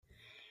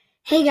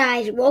Hey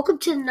guys, welcome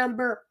to the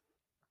number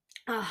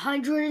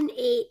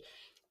 108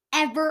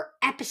 ever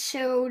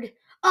episode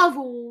of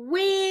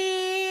Wiz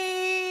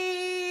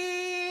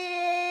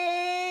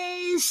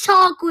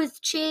Talk with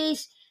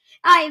Chase.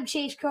 I am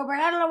Chase Coburn.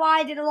 I don't know why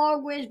I did a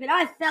long whiz, but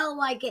I felt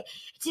like it.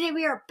 Today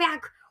we are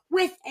back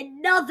with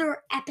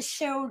another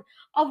episode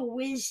of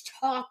Wiz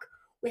Talk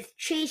with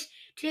Chase.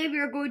 Today we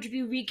are going to be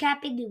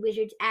recapping the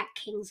Wizards at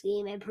Kings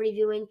game and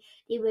previewing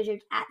the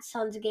Wizards at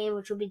Suns game,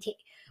 which will be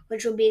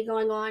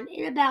going on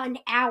in about an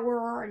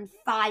hour and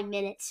 5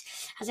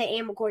 minutes as I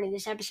am recording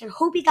this episode.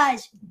 Hope you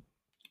guys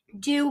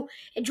do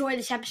enjoy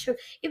this episode.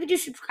 If you do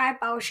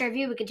subscribe, follow, share,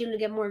 view, we continue to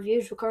get more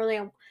views. We're currently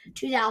on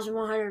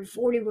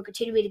 2,140. We're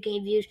continuing to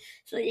gain views.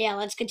 So yeah,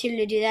 let's continue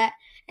to do that.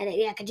 And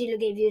yeah, continue to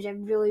gain views. I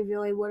really,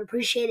 really would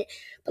appreciate it.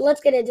 But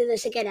let's get into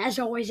this again. As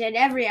always, in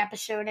every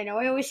episode, I know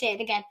I always say it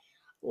again,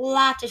 a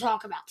lot to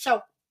talk about.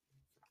 So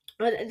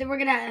then we're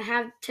going to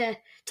have to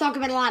talk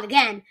about a lot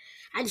again.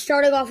 And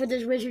starting off with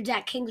this Wizards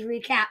at Kings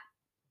recap.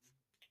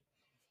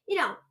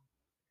 When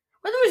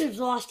the Wizards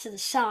lost to the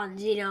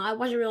Suns, I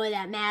wasn't really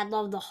that mad.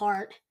 Love the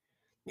heart.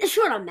 This is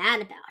what I'm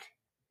mad about.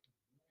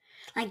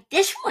 Like,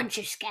 this one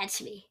just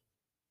gets me.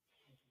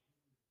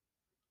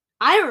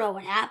 I don't know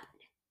what happened.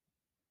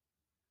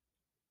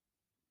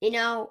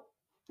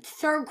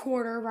 Third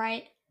quarter,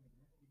 right?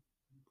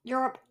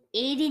 You're up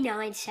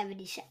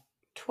 89-77.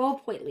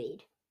 12-point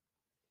lead.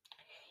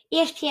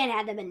 ESPN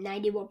had them at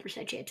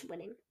 91% chance of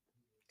winning.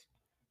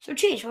 So,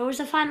 Chase, what was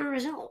the final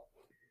result?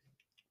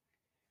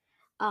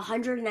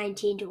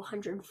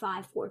 119-105,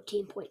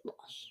 14-point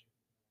loss.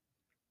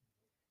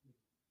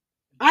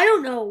 I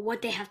don't know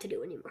what they have to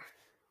do anymore.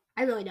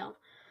 I really don't.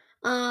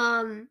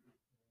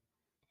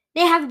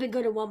 They haven't been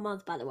good in 1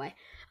 month, by the way.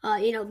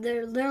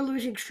 Their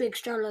losing streak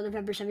started on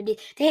November 17th.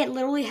 They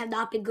literally have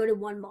not been good in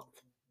 1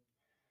 month.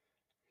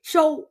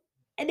 So,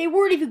 and they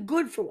weren't even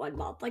good for 1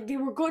 month. Like, they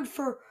were good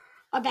for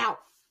about,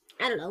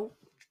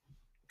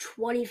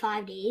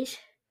 25 days.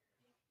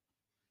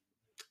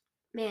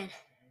 Man,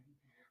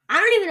 I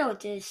don't even know what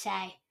to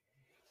say.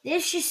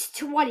 It's just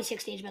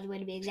 26 days, by the way,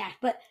 to be exact,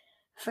 but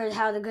for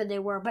how good they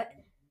were. But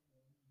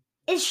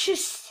it's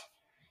just,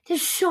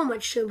 there's so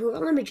much to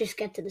improve. Let me just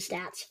get to the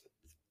stats.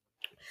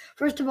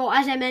 First of all,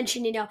 as I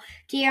mentioned,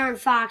 De'Aaron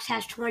Fox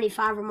has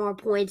 25 or more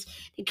points.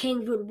 The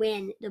Kings would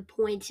win the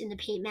points in the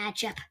paint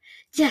matchup.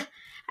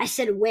 I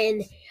said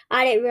win.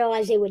 I didn't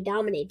realize they would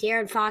dominate.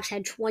 De'Aaron Fox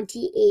had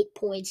 28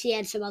 points. He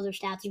had some other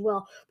stats as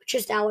well, but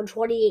just that one,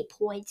 28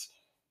 points.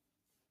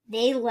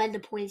 They led the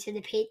points in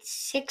the paint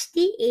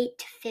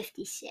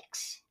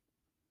 68-56.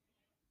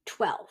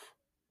 12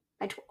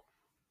 by 12.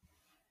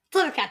 It's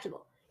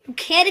unacceptable. You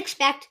can't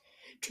expect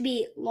to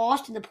be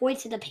lost in the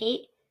points in the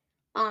paint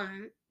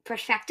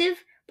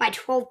perspective by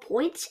 12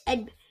 points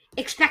and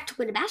expect to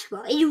win a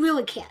basketball. And you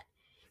really can't.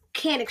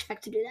 Can't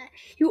expect to do that.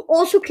 You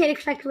also can't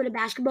expect to win a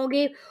basketball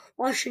game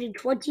while shooting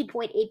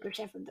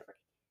 20.8% from three.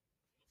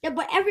 Yeah,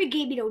 but every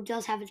game,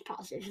 does have its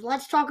positives.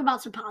 Let's talk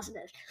about some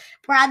positives.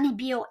 Bradley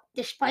Beal,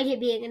 despite it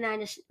being a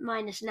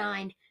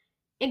 -9,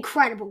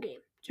 incredible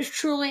game. Just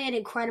truly an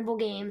incredible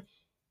game.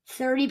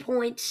 30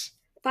 points,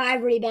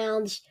 5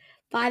 rebounds,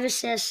 5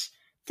 assists,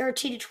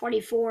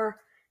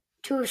 13-24.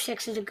 2 of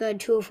 6 is a good.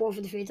 2 of 4 for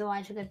the free throw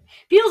line is a good.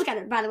 Beal's got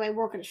to, by the way,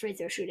 work on his free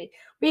throw shooting.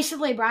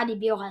 Recently, Bradley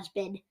Beal has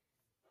been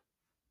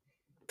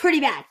pretty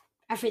bad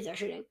at free throw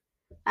shooting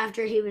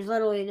after he was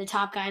literally the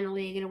top guy in the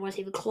league and it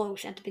wasn't even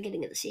close at the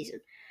beginning of the season.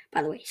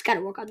 By the way, he's got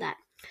to work on that.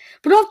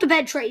 But off the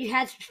bench, right, you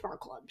had some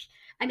spark plugs.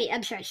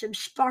 Some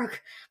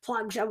spark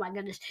plugs. Oh, my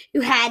goodness.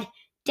 You had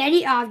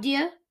Deni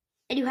Avdija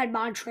and you had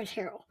Montrezl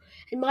Harrell.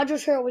 And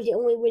Montrezl Harrell was the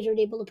only Wizard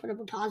able to put up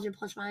a positive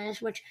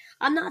plus-minus, which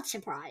I'm not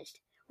surprised.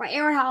 Right,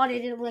 Aaron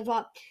Holiday didn't live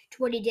up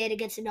to what he did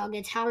against the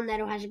Nuggets. Hal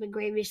Neto hasn't been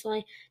great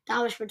recently.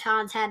 Thomas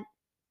Bertans had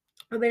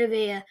a bit of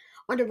a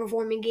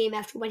underperforming game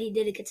after what he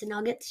did against the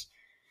Nuggets.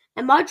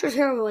 And Montrezl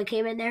Harrell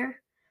came in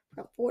there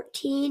for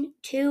 14,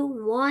 2,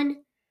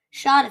 1.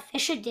 Shot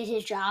efficient, did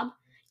his job.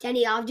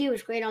 Deni Avdija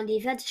was great on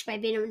defense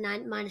despite being a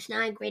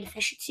 -9. Great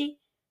efficiency.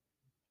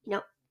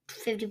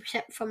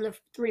 50% from the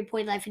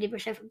three-point line,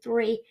 50% from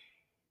three.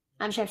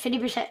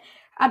 50%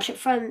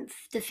 from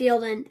the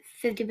field and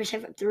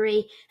 50% from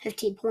three,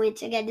 15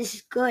 points. Again, this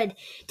is good.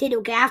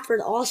 Daniel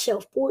Gafford also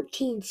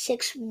 14,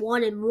 6,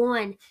 1, and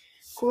 1.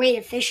 Great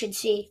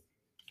efficiency.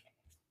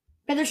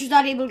 But this was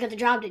not able to get the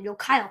job done.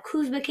 Kyle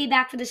Kuzma came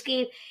back for this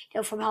game,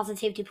 from health and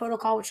safety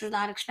protocol, which was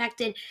not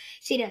expected.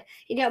 So,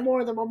 he got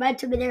more of the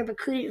momentum in there, but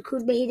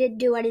Kuzma, he didn't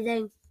do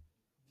anything.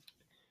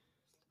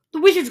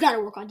 The Wizards got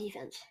to work on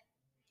defense.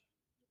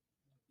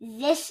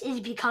 This is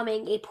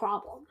becoming a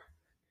problem.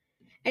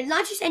 And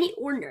not just any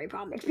ordinary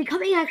problem. It's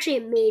becoming actually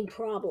a main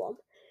problem.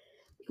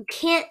 You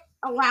can't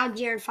allow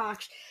De'Aaron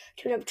Fox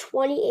to have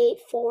 28,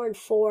 4 and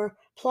 4,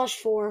 plus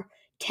 4,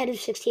 10 of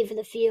 16 for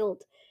the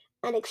field,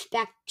 and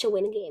expect to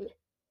win a game.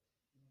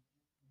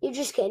 You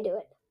just can't do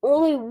it.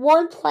 Only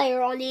one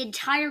player on the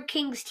entire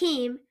Kings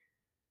team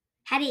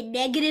had a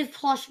negative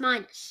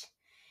plus-minus.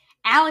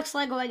 Alex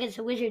Lego against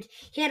the Wizards,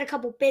 he had a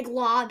couple big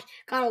lobs,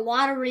 got a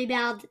lot of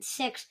rebounds at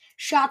 6,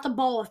 shot the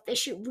ball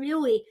efficient,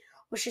 really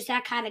was just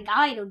that kind of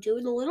guy,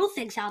 doing the little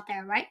things out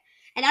there, right?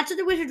 And that's what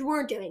the Wizards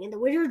weren't doing. And the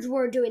Wizards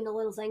were doing the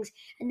little things,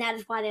 and that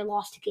is why they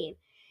lost the game.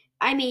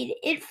 I mean,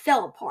 it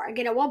fell apart.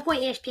 Again, at one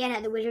point, ESPN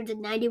had the Wizards a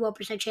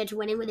 91% chance of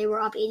winning when they were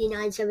up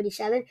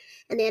 89-77,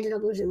 and they ended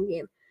up losing the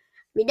game.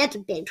 I mean, that's a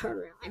big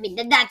turnaround. I mean,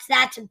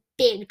 that's a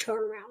big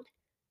turnaround.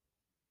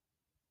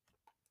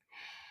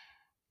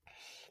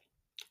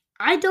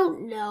 I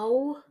don't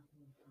know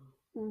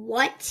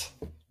what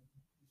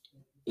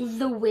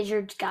the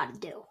Wizards got to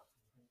do.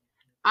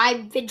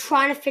 I've been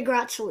trying to figure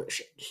out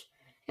solutions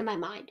in my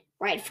mind.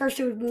 Right, first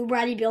it was move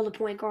Bradley Beal to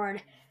point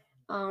guard.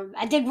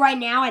 I think right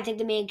now,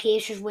 the main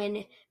case is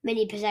win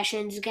many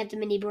possessions, get the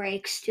mini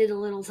breaks, do the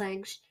little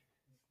things.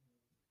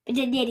 But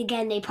then yet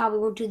again, they probably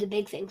won't do the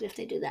big things if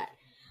they do that.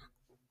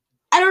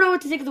 I don't know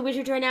what to think of the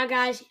Wizards right now,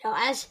 guys.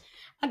 As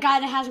a guy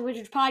that has a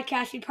Wizards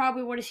podcast, you'd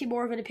probably want to see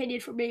more of an opinion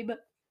from me,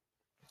 but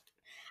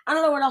I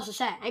don't know what else to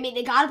say. I mean,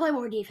 they got to play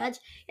more defense.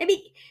 I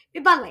mean,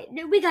 by the way,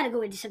 we got to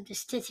go into some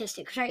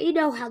statistics, right? You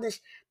know how this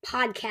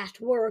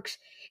podcast works,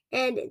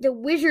 and the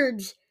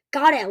Wizards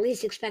got to at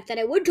least expect that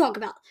I would talk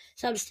about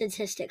some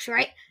statistics,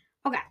 right?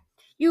 Okay.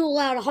 You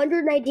allowed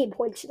 119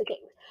 points to the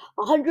Kings,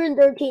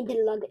 113 to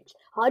the Nuggets,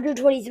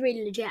 123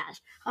 to the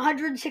Jazz,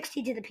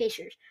 116 to the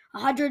Pacers,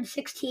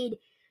 116 to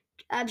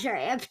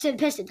the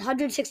Pistons,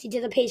 160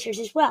 to the Pacers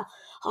as well,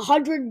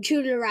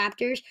 102 to the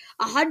Raptors,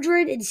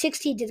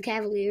 116 to the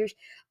Cavaliers.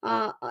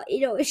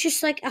 It's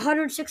just like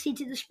 160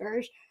 to the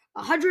Spurs,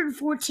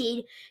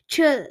 114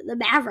 to the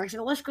Mavericks, and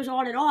the list goes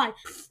on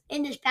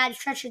in this bad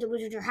stretch that the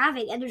Wizards are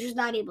having, and they're just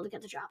not able to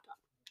get the job done.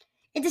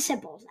 It's as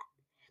simple as that.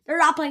 They're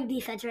not playing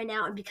defense right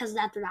now, and because of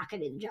that, they're not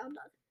getting the job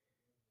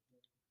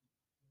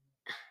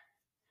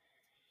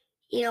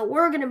done.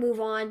 We're going to move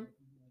on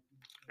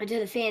to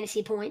the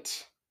fantasy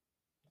points.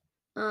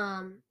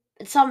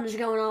 Something's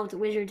going on with the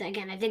Wizards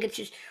again. I think it's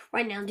just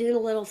right now, do the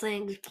little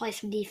things, play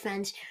some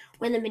defense,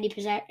 win the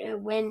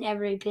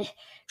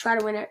try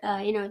to win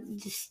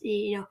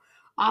it.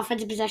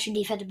 Offensive possession,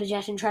 defensive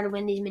possession, try to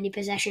win these mini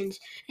possessions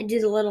and do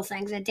the little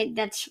things. I think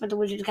that's what the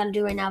Wizards got to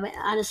do right now. But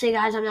honestly,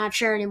 guys, I'm not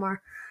sure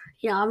anymore.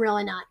 I'm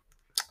really not.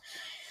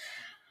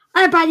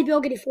 I had Bradley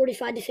Beal getting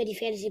 45 to 50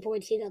 fantasy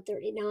points. He got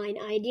 39.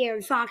 I had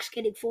De'Aaron Fox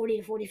getting 40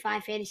 to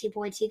 45 fantasy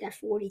points. He got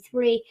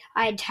 43.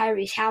 I had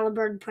Tyrese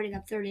Halliburton putting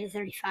up 30 to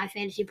 35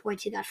 fantasy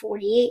points. He got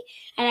 48.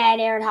 And I had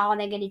Aaron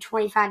Holiday getting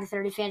 25 to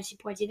 30 fantasy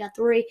points. He got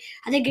 3.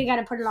 I think I got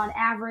to put it on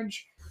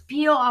average.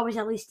 Beal, I was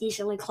at least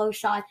decently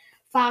close on.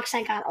 Fox,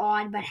 I got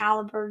on, but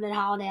Halliburton and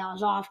Holiday, I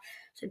was off.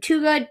 So 2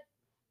 good,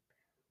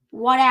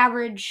 1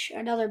 average,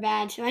 another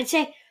bad. So I'd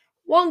say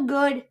 1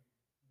 good,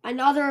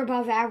 another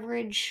above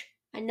average,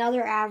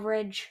 another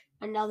average,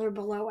 another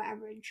below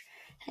average.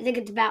 I think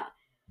it's about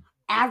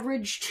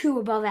average to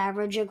above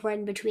average, like right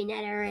in between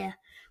that area.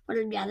 But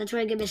yeah, that's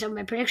what I give me some of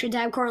my predictions.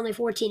 I'm currently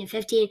 14 and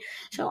 15.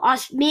 So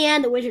me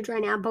and the Wizards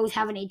right now both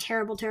having a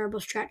terrible, terrible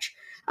stretch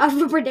of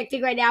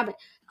predicting right now. But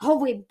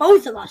hopefully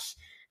both of us,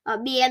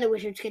 me and the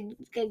Wizards, can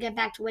get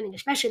back to winning,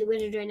 especially the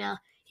Wizards right now.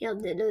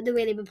 The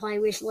way they've been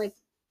playing recently.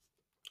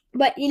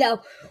 But,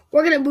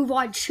 we're going to move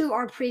on to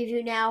our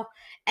preview now.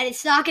 And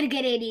it's not going to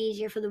get any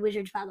easier for the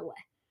Wizards, by the way.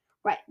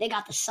 Right, they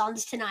got the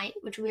Suns tonight,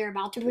 which we are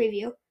about to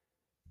preview.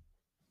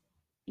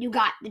 You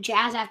got the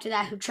Jazz after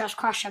that, who just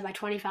crushed them by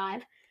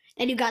 25.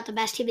 Then you got the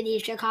best team in the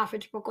Eastern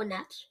Conference, Brooklyn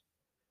Nets.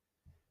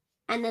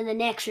 And then the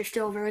Knicks are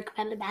still a very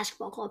competitive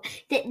basketball club.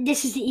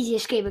 This is the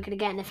easiest game we're going to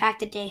get, and the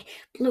fact that they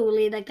blew a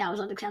lead like that was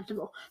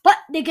unacceptable. But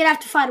they're going to have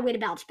to find a way to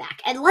bounce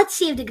back. And let's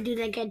see if they can do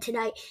that again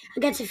tonight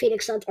against the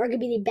Phoenix Suns, are going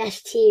to be the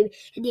best team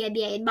in the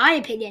NBA. In my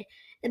opinion,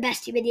 the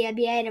best team in the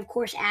NBA. And, of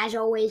course, as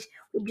always,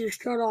 we do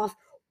start off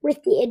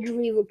with the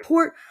injury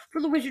report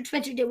for the Wizards.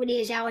 Spencer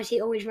Dinwiddie is out, as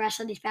he always rests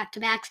on these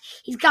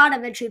back-to-backs. He's got to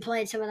eventually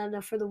play some of them,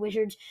 though, for the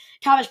Wizards.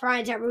 Thomas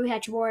Bryant's out, Rui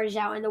Hachimura is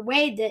out, and the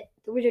way that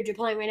the Wizards are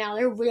playing right now,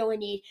 they really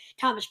need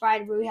Thomas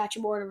Bryant and Rui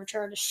Hachimura to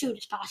return as soon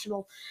as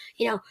possible.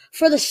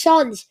 For the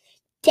Suns,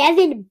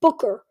 Devin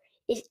Booker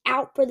is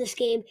out for this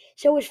game.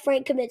 So is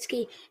Frank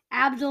Kaminsky,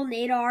 Abdel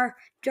Nader,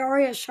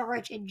 Dario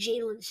Saric, and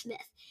Jalen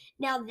Smith.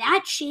 Now,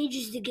 that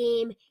changes the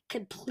game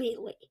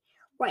completely.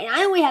 Right, and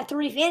I only have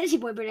 3 fantasy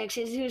point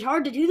predictions. It was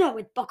hard to do that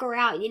with Booker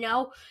out,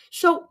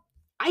 So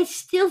I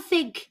still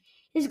think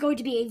it's going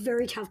to be a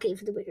very tough game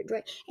for the Wizards,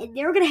 right? And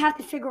they're going to have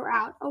to figure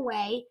out a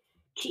way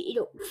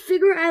to,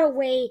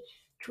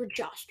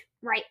 adjust,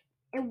 right?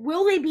 And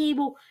will they be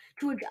able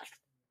to adjust,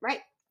 right?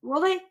 Will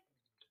they?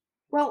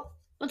 Well,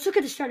 let's look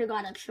at the starting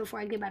lineups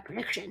before I give my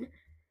prediction.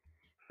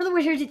 For the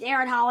Wizards, it's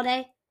Aaron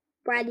Holiday,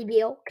 Bradley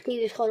Beal,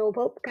 Kentavious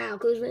Caldwell-Pope, Kyle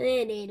Kuzma,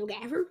 and Daniel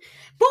Gafford.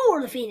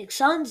 For the Phoenix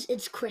Suns,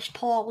 it's Chris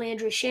Paul,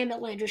 Landry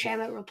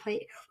Shamet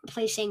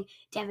replacing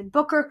Devin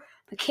Booker,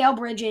 Mikal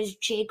Bridges,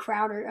 Jay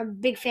Crowder. I'm a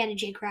big fan of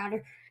Jay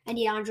Crowder, and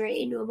DeAndre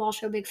Ayton, I'm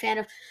also a big fan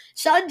of.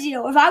 Suns,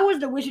 if I was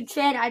the Wizards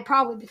fan, I'd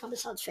probably become a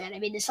Suns fan. I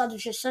mean, the Suns are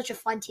just such a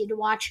fun team to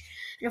watch,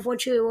 and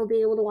unfortunately, we won't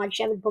be able to watch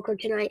Devin Booker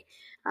tonight.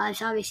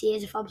 So obviously, he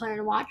is a fun player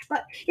to watch,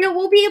 but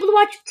we'll be able to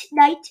watch him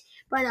tonight.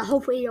 But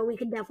hopefully, we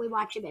can definitely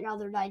watch him at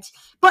other nights.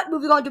 But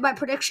moving on to my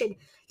prediction.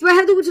 Do I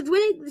have the Wizards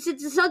winning?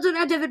 Since the Suns don't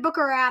have Devin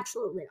Booker,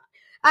 absolutely not.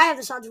 I have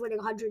the Suns winning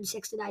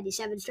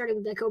 106-97, starting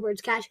with the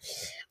Coburn's cash.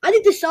 I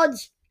think the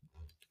Suns,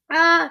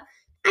 I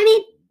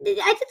think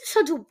the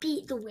Suns will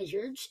beat the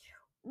Wizards,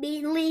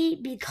 mainly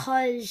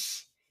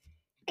because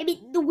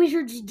the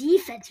Wizards'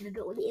 defensive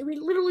ability, and we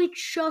literally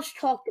just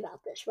talked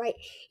about this, right?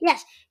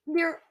 Yes,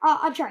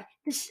 I'm sorry.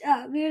 This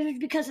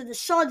because of the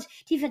Suns'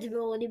 defensive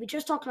ability. We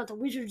just talked about the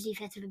Wizards'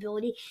 defensive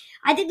ability.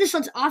 I think the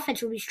Suns'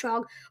 offense will be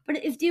strong,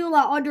 but if you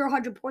allow under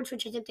 100 points,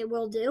 which I think they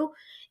will do,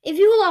 if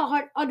you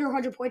allow under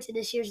 100 points in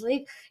this year's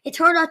league, it's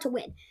hard not to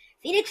win.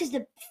 Phoenix is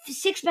the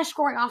sixth best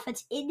scoring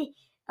offense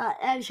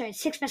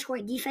sixth best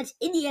scoring defense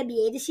in the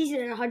NBA this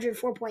season at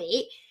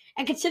 104.8.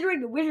 And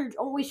considering the Wizards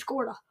only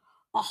scored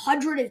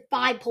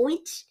 105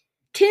 points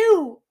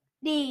to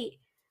the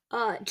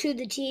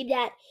team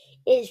that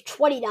is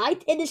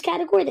 29th in this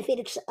category,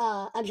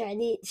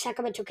 the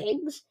Sacramento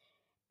Kings.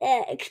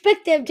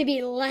 Expect them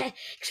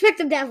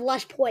to have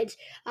less points.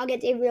 I'll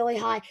get a really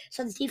high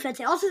Suns defense.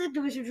 I also think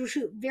the Wizards will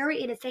shoot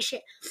very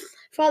inefficient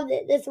from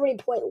the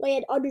 3-point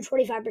land, under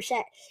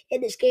 25%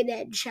 in this game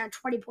that shot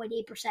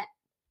 20.8%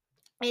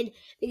 in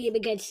the game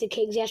against the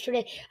Kings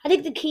yesterday. I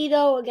think the key,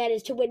 though, again,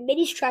 is to win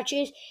many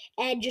stretches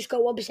and just go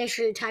one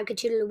possession at a time,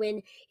 continue to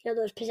win,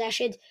 those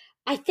possessions.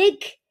 I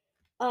think,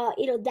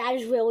 that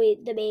is really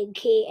the main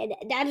key,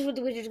 and that is what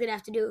the Wizards are going to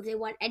have to do if they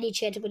want any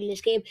chance of winning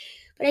this game.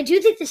 But I do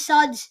think the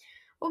Suns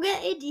will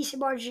get a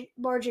decent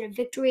margin of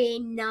victory, a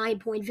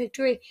 9-point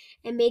victory,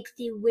 and make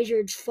the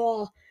Wizards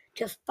fall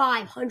to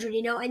 500,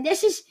 And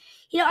this is,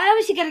 I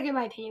obviously got to get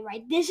my opinion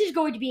right. This is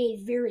going to be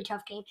a very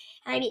tough game.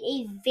 And I mean,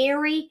 a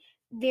very,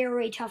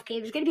 very tough game.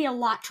 There's going to be a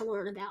lot to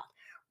learn about,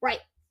 right?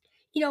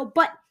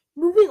 But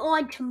moving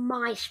on to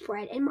my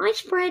spread, and my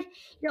spread,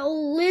 a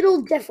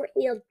little different,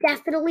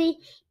 definitely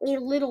a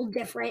little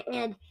different.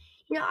 And,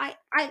 I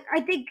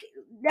think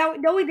now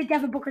knowing that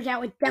Devin Booker's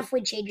out, it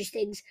definitely changes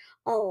things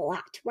a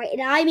lot, right?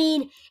 And I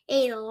mean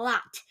a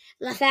lot.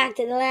 The fact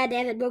that the lad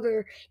Devin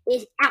Booker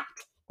is out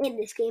in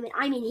this game, and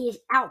I mean he is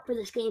out for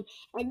this game,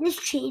 and this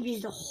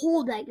changes the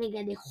whole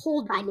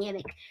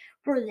dynamic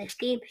for this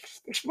game.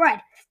 The spread,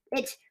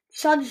 it's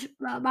Suns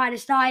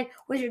 -9,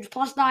 Wizards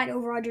 +9,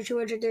 over under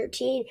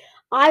 213.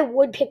 I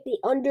would pick the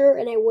under,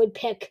 and I would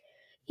pick,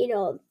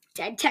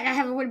 I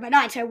haven't won by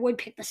 9, so I would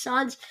pick the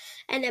Suns.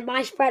 And then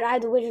my spread, I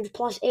have the Wizards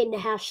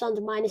 +8.5, Suns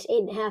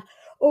 -8.5,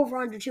 over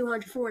under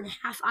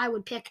 204.5. I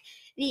would pick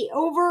the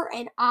over,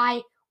 and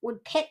I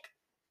would pick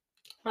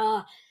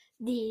the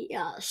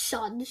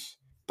Suns.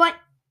 But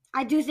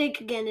I do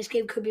think, again, this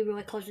game could be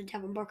really close to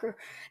Devin Booker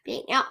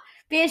being out.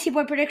 Fantasy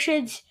point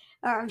predictions.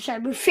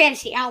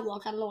 Fantasy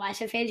outlook. I don't know why I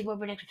said fantasy point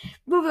prediction.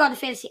 Moving on to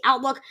fantasy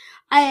outlook,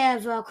 I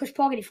have Chris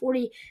Paul getting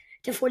 40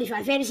 to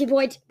 45 fantasy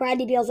points.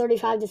 Bradley Beal 30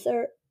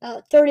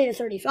 to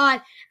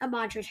 35, and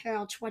Montrezl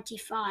Harrell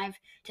 25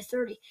 to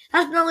 30.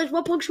 Last but not least,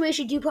 what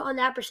punctuation do you put on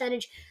that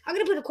percentage? I'm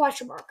going to put a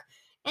question mark.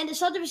 And the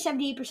Suns have a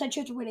 78%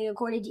 chance of winning,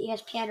 according to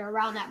ESPN, or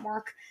around that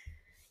mark.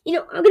 I'm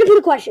going to put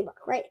a question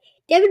mark, right?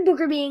 Devin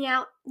Booker being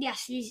out,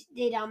 yes,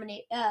 they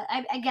dominate.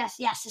 I guess,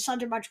 yes, the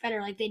Suns are much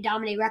better. Like, they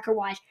dominate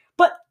record-wise.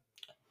 But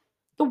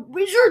the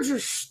Wizards are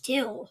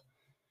still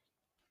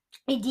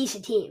a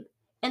decent team.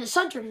 And the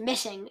Suns are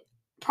missing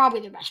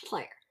probably their best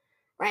player,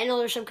 right? I know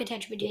there's some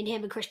contention between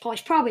him and Chris Paul.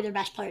 He's probably their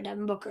best player,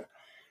 Devin Booker.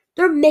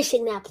 They're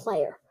missing that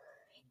player.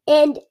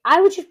 And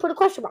I would just put a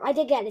question mark. I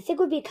think it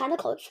would be kind of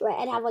close, right?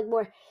 I'd have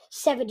more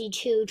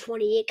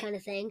 72-28 kind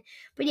of thing.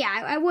 But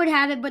yeah, I would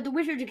have it. But the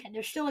Wizards, again,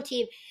 they're still a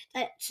team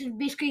that's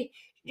basically,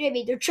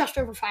 they're just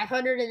over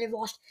 500, and they've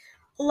lost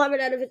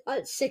 11 out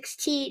of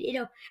 16,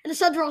 and the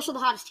Suns are also the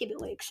hottest team in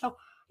the league. So,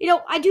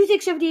 I do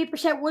think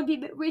 78% would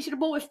be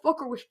reasonable if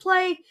Booker was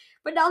playing.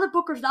 But now that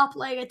Booker's not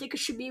playing, I think it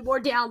should be more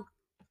down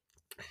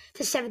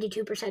to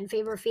 72% in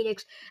favor of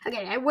Phoenix.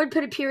 Again, I would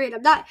put a period.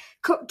 I'm not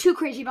too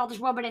crazy about this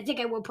one, but I think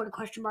I would put a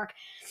question mark,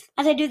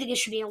 as I do think it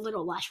should be a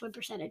little less win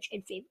percentage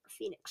in favor of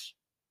Phoenix.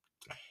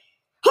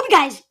 Hope you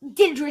guys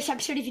did enjoy this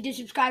episode. If you did,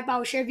 subscribe,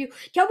 follow, share, review.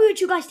 Tell me what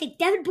you guys think.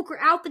 Devin Booker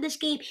out for this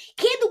game.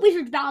 Can the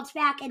Wizards bounce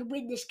back and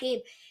win this game?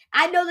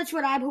 I know that's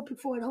what I'm hoping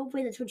for, and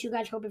hopefully that's what you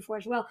guys are hoping for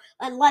as well.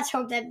 And let's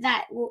hope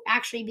that will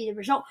actually be the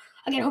result.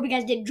 Again, hope you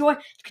guys did enjoy.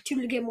 Let's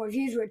continue to get more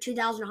views. We're at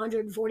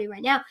 2,140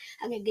 right now.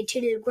 I'm going to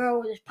continue to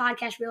grow this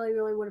podcast. Really,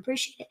 really would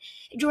appreciate it.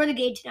 Enjoy the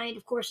game tonight.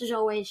 Of course, as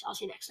always, I'll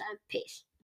see you next time. Peace.